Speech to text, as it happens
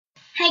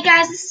Hey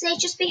guys, this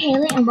is HSB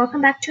Haley and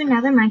welcome back to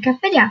another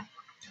Minecraft video.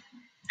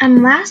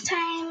 Last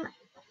time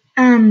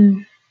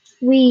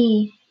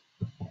we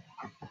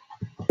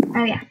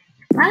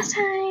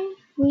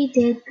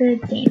did the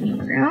gaming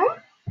room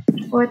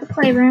or the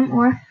playroom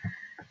or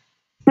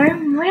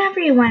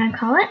whatever you want to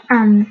call it.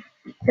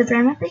 The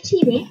room with the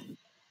TV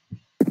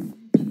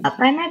up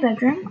by my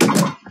bedroom.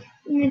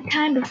 And the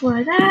time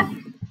before that,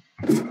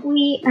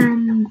 we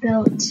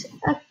built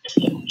a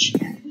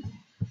kitchen.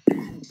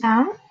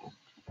 So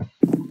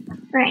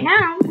right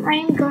now,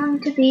 I'm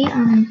going to be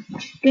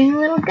doing a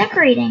little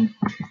decorating.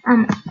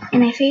 And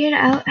I figured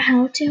out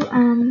how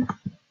to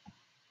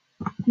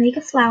make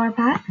a flower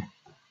pot,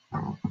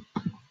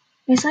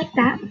 just like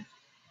that.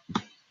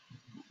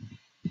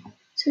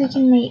 So we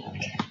can make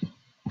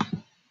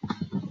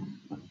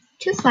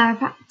 2 flower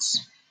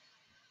pots.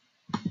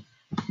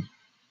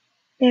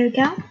 There we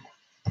go.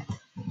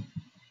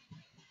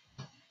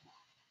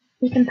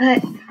 We can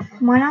put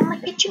one on the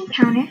kitchen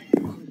counter.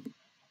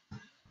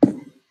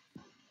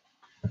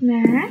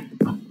 There.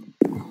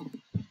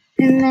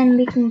 And then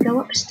we can go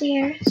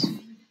upstairs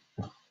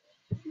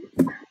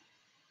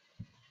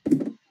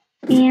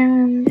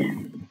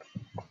and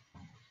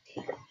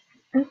take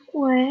a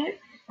wood,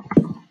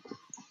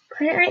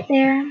 put it right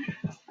there,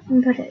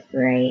 and put it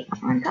right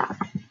on top.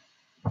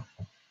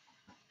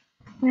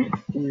 Right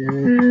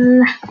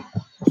there.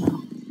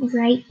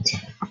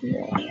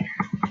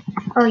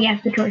 Oh yeah,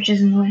 the torch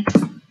is in the way.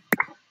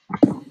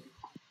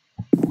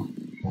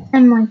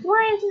 I'm like,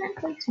 why isn't it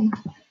placing?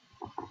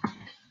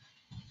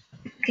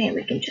 Okay,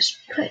 we can just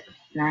put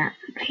that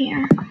up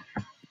here.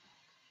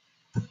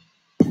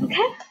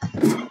 Okay.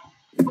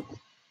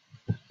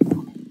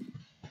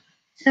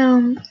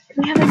 So, do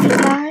we have any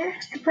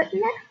flowers to put in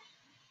there?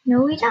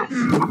 No, we don't.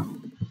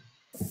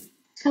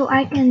 So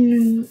I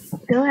can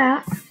go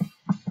out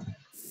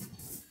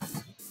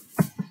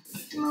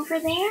over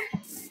there.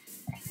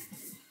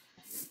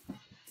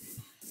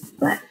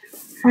 But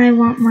I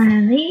want one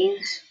of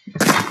these.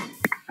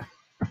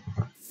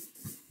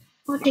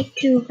 We'll take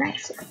 2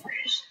 red flowers.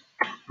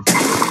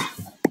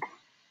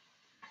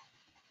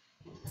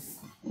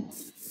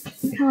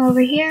 Come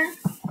over here.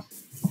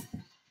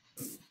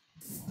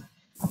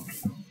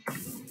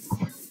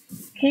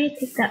 Okay,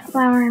 take that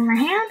flower in my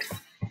hand.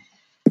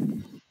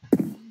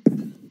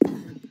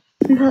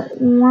 And put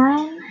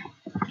one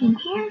in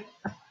here.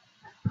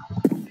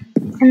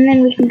 And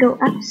then we can go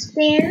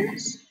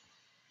upstairs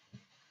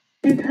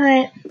and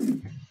put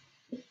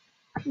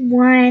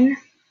one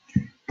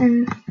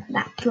in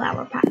that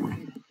flower pot.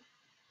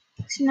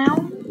 So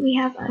now we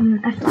have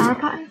a flower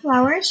pot and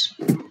flowers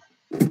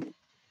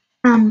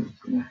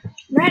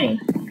ready.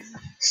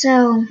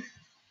 So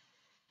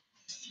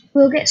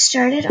we'll get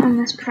started on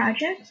this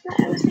project that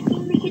I was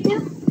thinking we could do.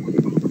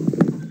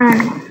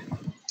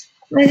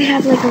 We could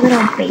have like a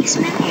little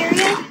basement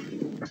area.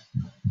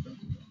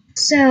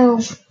 So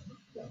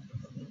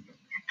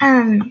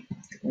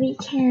we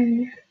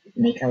can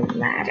make a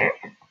ladder.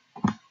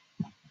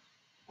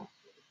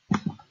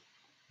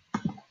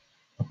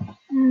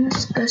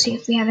 Let's go see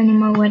if we have any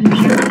more wood in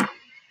here.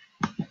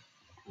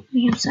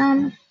 We have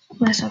some.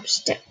 Let's have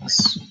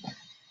sticks.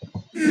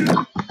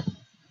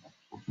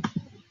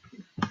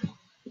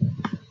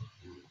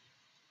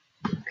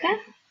 Okay.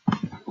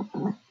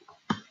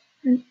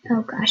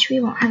 Oh gosh, we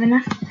won't have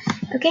enough.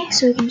 Okay,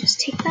 so we can just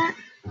take that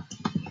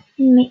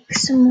and make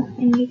some more,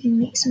 and we can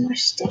make some more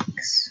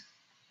sticks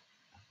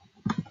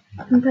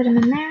and put them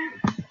in there.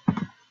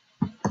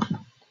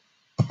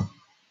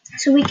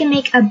 So we can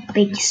make a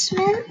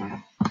basement,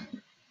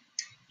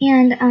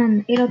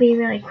 and it'll be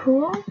really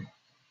cool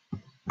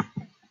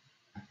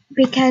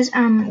because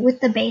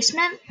with the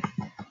basement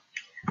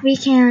we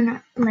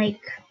can like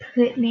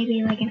put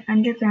maybe like an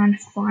underground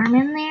farm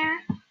in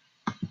there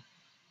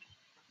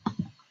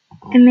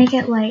and make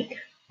it like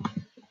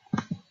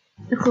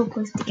a cool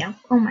place to go.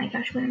 Oh my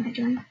gosh, what am I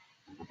doing?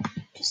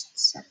 Just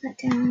set that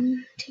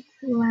down, take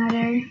the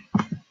ladder.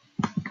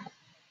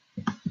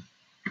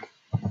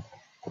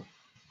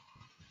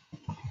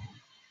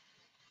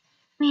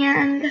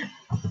 And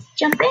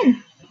jump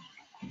in.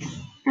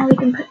 Now we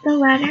can put the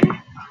ladder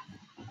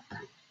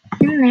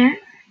in there.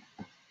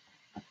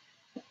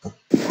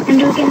 And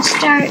we can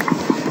start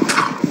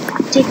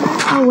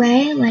digging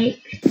away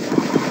like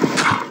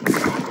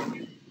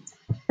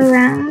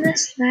around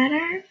this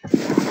ladder.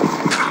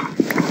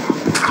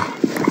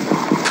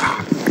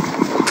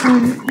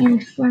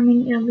 And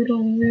forming a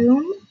little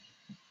room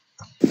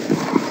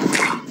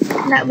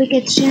that we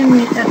could soon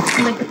make up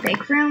like a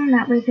big room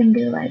that we can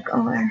do like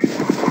all our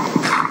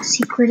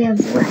secretive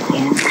work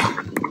in.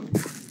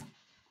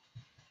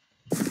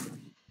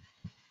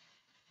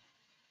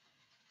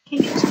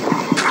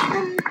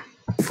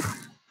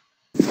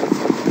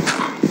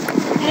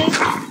 Okay.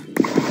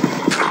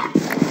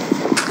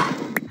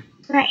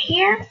 Right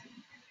here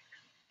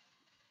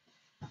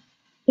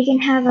we can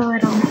have a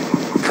little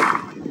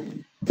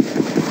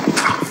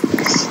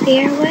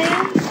stairway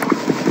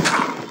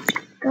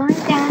going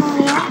down a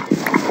little.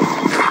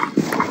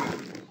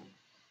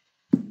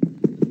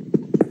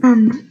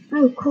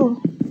 Oh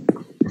cool.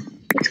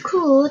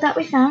 that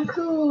we found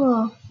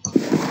cool.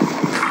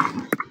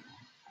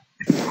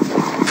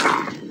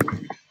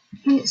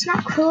 And it's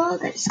not cool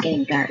that it's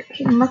getting dark.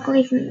 And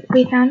luckily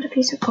we found a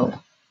piece of coal.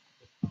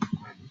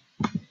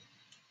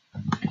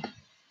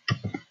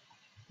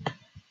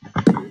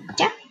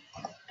 Yeah.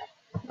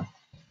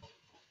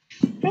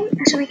 Okay,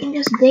 so we can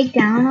just dig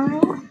down a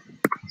little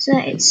so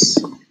that it's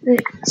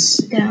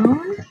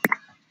stone.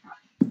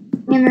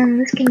 And then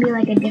this can be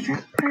like a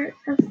different part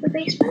of the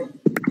basement.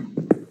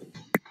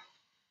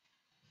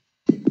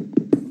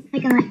 I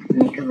can like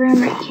make a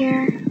room right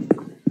here.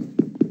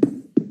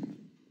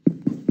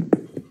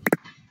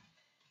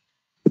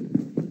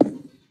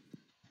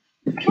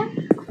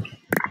 Okay.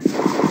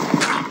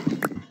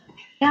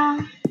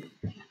 Yeah.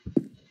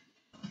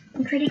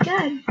 Pretty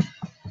good.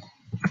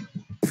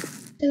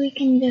 So we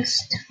can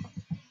just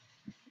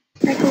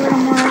make a little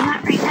more of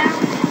that right now.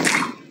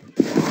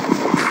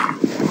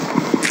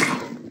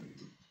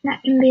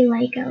 That can be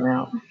like a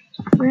little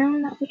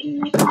room that we can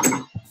make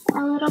a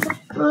little bit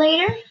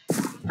later.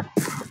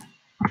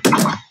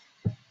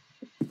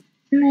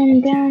 And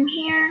then down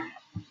here,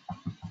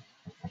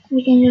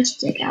 we can just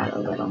dig out a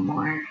little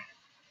more.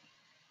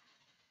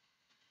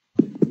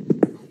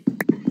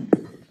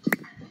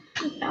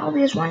 With all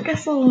these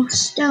wonderful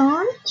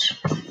stones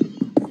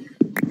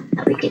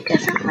that we could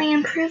definitely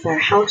improve our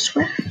house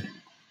with.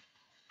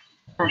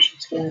 Gosh,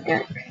 it's getting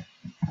dark.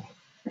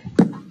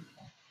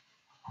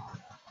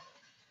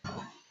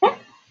 Okay.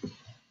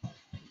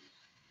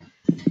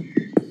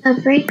 So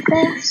break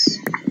this.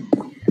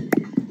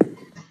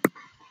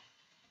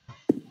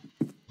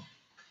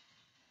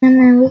 And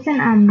then we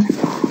can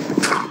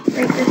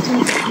break this to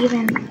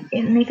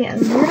make it a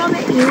little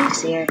bit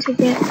easier to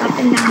get up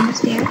and down the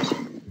stairs.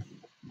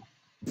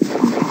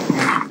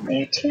 And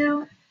there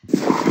too.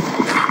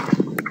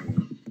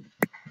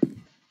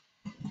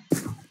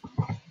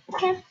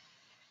 Okay.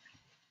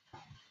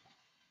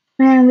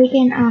 And we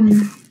can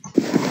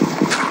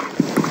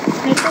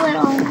make a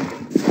little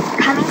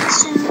coming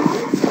soon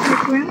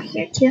like room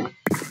here too.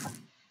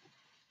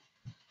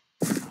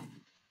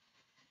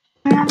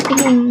 And I'm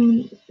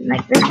thinking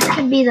like this one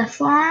could be the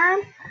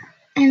farm,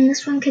 and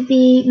this one could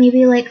be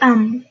maybe like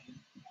a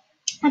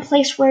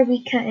place where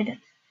we could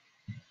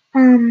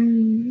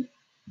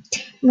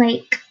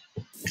like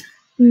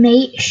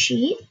mate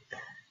sheep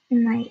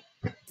and like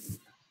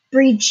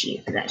breed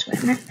sheep. That's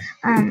what I meant.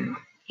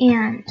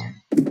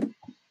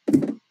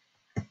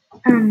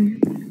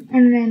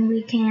 And then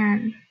we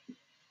can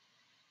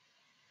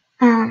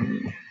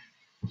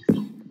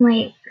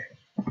like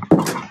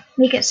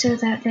make it so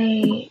that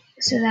they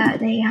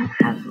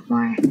have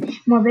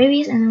more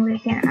babies, and then we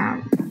can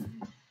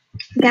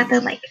gather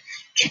like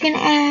chicken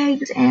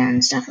eggs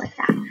and stuff like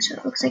that. So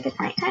it looks like it's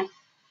nighttime,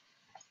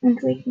 and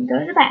we can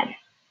go to bed.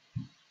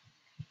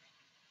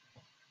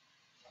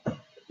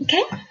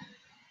 Okay.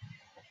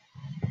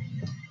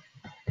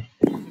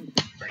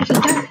 Pretty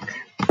dark.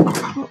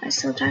 Oh, it's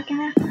still dark in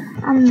there.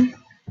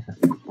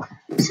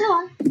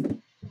 So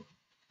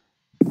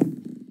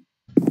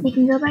we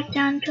can go back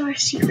down to our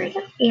secret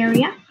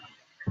area.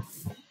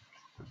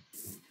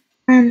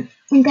 And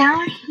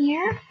down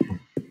here,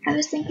 I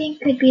was thinking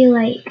could be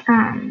like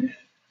a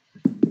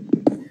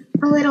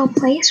little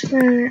place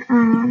where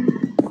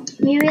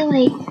maybe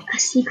like a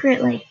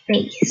secret like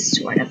base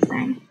sort of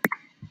thing,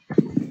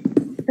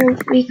 where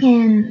we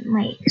can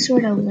like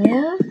sort of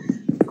live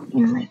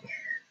in like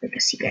a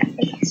secret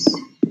base,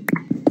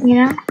 you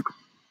know?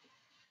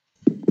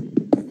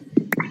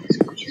 So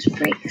we'll just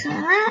break some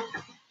of that.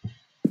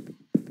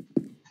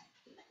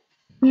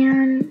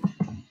 And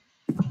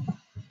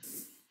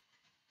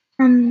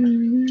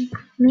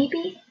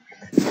maybe,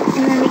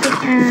 and then we can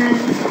add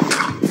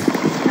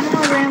one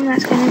more room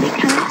that's going to be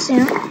coming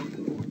soon.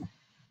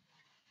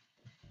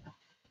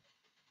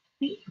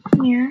 Right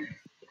here.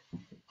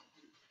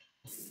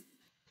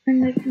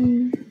 And we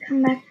can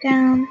come back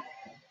down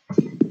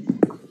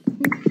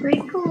and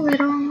break a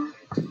little.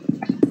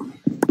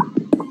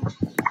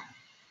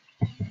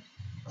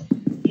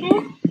 Okay.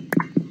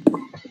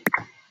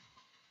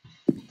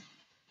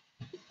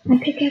 My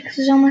pickaxe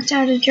is almost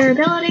out of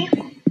durability.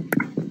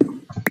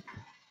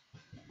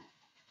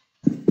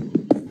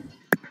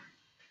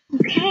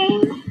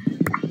 Okay.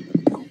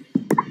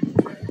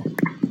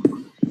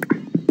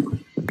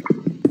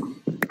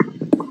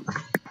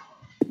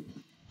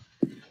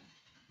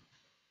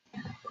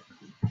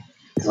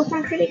 It's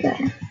looking pretty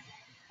good.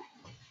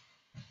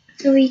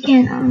 So we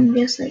can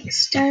just like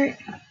start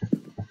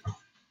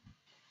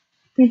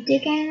with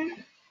digging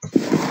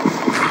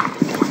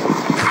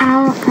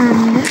out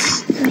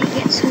this to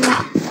make it so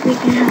that we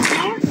can have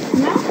there.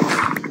 No?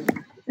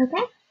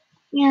 Okay.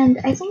 And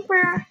I think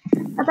we're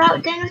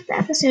about done with the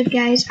episode,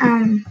 guys.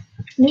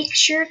 Make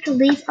sure to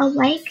leave a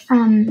like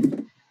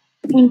and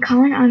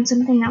comment on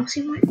something else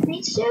you want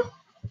me to do.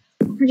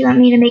 Do you want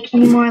me to make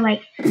any more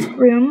like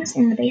rooms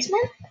in the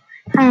basement?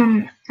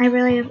 I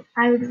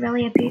would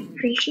really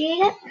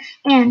appreciate it.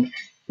 And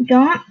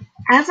don't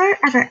ever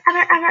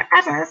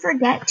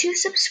forget to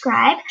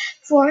subscribe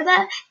for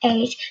the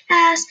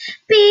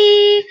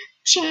HSB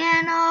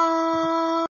channel.